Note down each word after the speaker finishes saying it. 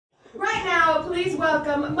now please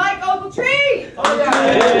welcome Mike Ogletree! Oh,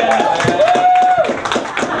 yeah.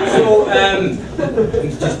 So,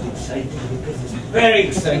 it's just exciting because it's very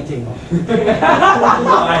exciting what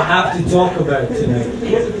I have to talk about tonight.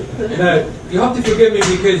 Now, you have to forgive me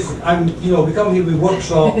because we come here, we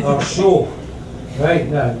workshop our show. Right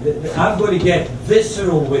now, I'm going to get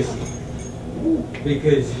visceral with you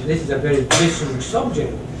because this is a very visceral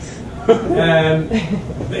subject. But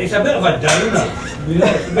it's a bit of a downer, you know.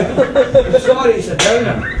 I'm sorry, it's a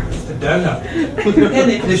downer. It's a downer.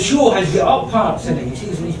 And the show has the up parts in it. You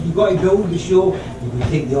see, so you've got to build the show. You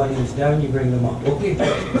take the audience down, you bring them up. Okay. So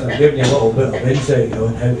I'm giving you a little bit of insight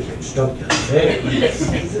on how to construct your set.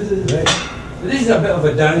 Right. But this is a bit of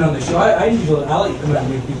a down on the show. I like to come out and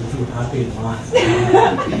make people feel happy and laugh.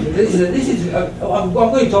 I'm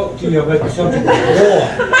going to talk to you about the subject of war.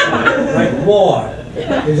 Right, war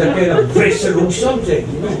is a kind of visceral subject,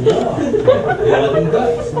 you know, war. Blood and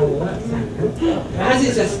guts and all that. It has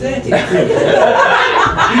its aesthetic too.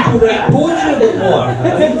 People write poetry about war. I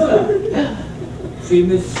know that.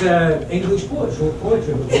 Famous English poets wrote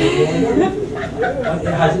poetry about war.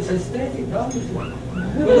 It has its aesthetic value.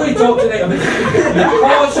 We're going to talk tonight about the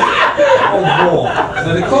cost of war.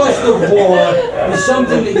 Now, the cost of war is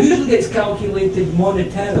something that usually gets calculated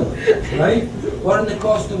monetarily, right? Or in the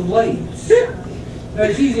cost of lives. Now,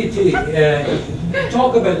 it's easy to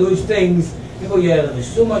talk about those things. People, yeah, there's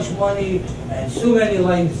so much money and so many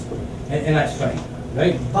lives, and that's fine,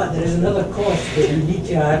 right? But there is another cost that you need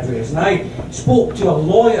to address. And I spoke to a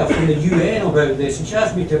lawyer from the UN about this, and she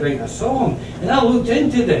asked me to write a song. And I looked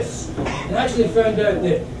into this, and actually found out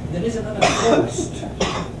that there is another cost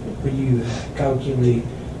when you calculate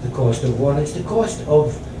the cost of war. It's the cost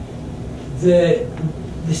of the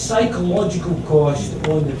psychological cost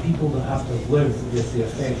on the people that have to live with the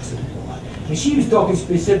effects of war. And she was talking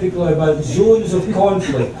specifically about zones of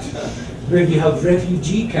conflict, where you have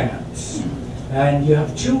refugee camps, and you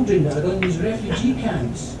have children that are in these refugee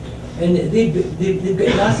camps, and they've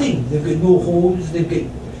got nothing. They've got no homes. They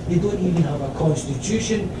don't even have a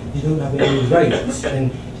constitution. They don't have any rights.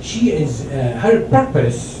 And she is her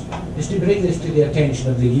purpose is to bring this to the attention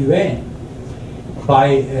of the UN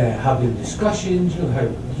by having discussions. You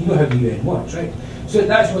know how the UN works, right? So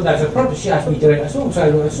that's her purpose. She asked me to write a song, so I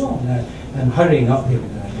wrote a song. I'm hurrying up here.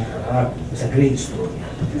 It's a great story.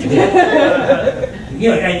 You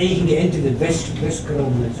know, and you can get into the visceral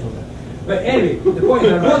and so on. But anyway, the point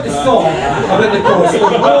is, I wrote the song about the cost of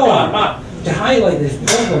war to highlight this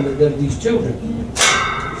problem that there are these children.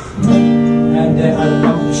 And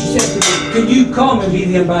she said to me, "Can you come and be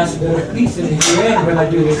the ambassador of peace in the UN when I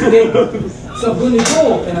do this thing?" So I'm going to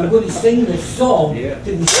go and I'm going to sing this song to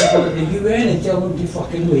these people at the UN and tell them to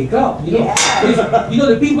fucking wake up. You know, you know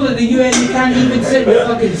the people at the UN, they can't even sit in the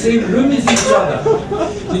fucking same room as each other.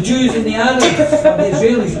 The Jews and the Arabs, or the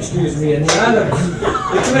Israelis, excuse me, and the Arabs.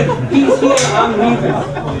 Peace here, I'm leaving.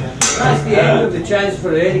 That's the end of the chance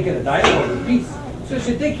for any kind of dialogue of peace. So it's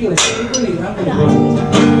ridiculous. I'm going to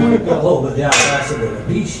go a little bit of the ambassador of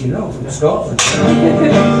peace, you know, from Scotland.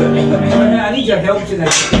 I need your help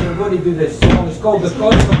tonight. We're going to do this song. It's called The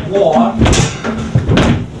Cost of War.